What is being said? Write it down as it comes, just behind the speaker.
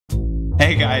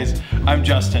Hey guys, I'm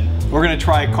Justin. We're going to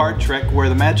try a card trick where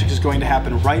the magic is going to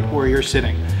happen right where you're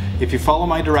sitting. If you follow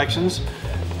my directions,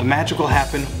 the magic will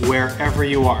happen wherever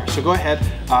you are. So go ahead,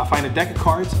 find a deck of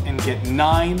cards and get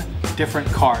 9 different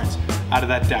cards out of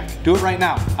that deck. Do it right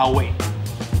now. I'll wait.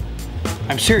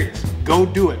 I'm serious. Go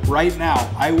do it right now.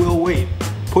 I will wait.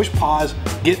 Push pause,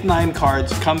 get 9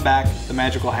 cards, come back, the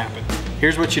magic will happen.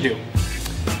 Here's what you do.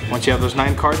 Once you have those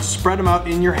 9 cards, spread them out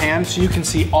in your hand so you can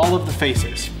see all of the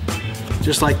faces.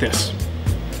 Just like this.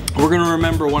 We're going to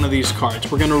remember one of these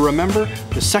cards. We're going to remember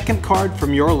the second card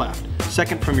from your left.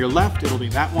 Second from your left, it'll be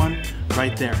that one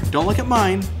right there. Don't look at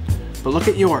mine, but look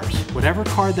at yours. Whatever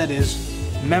card that is,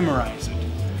 memorize it.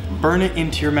 Burn it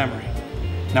into your memory.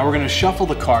 Now we're going to shuffle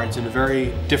the cards in a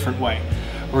very different way.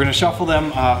 We're going to shuffle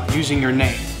them using your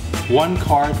name. 1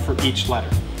 card for each letter.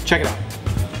 Check it out.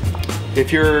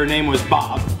 If your name was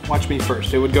Bob, watch me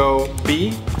first. It would go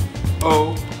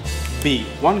B-O-B.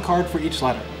 1 card for each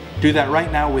letter. Do that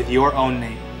right now with your own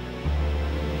name.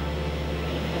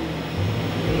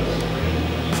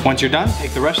 Once you're done,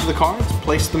 take the rest of the cards,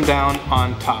 place them down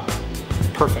on top.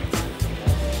 Perfect.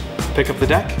 Pick up the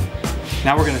deck.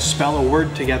 Now we're going to spell a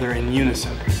word together in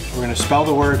unison. We're going to spell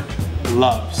the word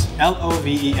loves.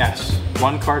 L-O-V-E-S.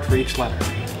 1 card for each letter.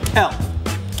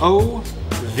 L-O-V-E-S.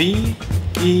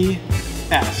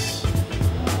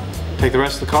 Take the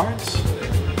rest of the cards,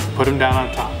 put them down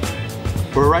on top.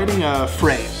 We're writing a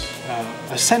phrase,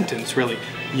 a sentence really.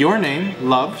 Your name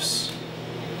loves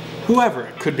whoever.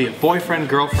 It could be a boyfriend,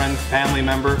 girlfriend, family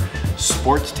member,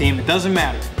 sports team, it doesn't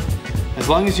matter. As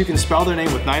long as you can spell their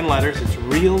name with 9 letters, it's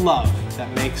real love that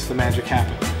makes the magic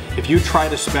happen. If you try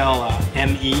to spell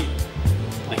M-E,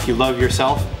 like you love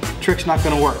yourself, the trick's not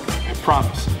going to work, I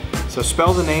promise. So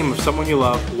spell the name of someone you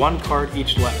love, 1 card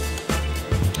each letter.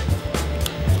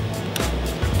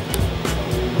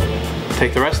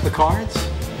 Take the rest of the cards,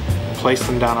 place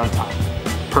them down on top.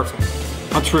 Perfect.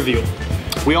 Let's review.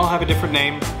 We all have a different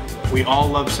name. We all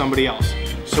love somebody else.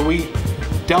 So we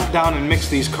dealt down and mixed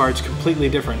these cards completely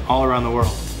different all around the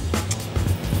world.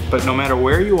 But no matter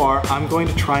where you are, I'm going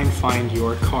to try and find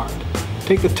your card.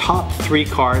 Take the top 3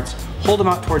 cards, hold them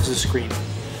out towards the screen.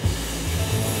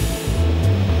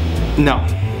 No,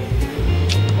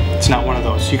 it's not one of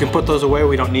those. You can put those away,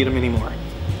 we don't need them anymore.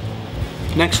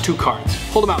 Next 2 cards,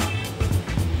 hold them out.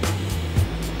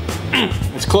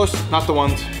 It's close, not the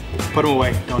ones. Put them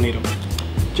away, don't need them.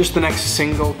 Just the next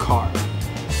single card.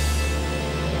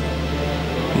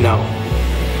 No.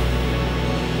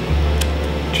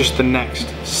 Just the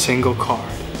next single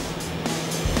card.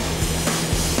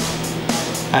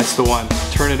 That's the one.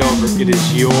 Turn it over. It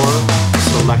is your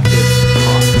selected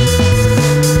card.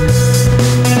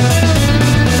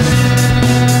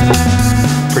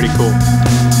 Pretty cool.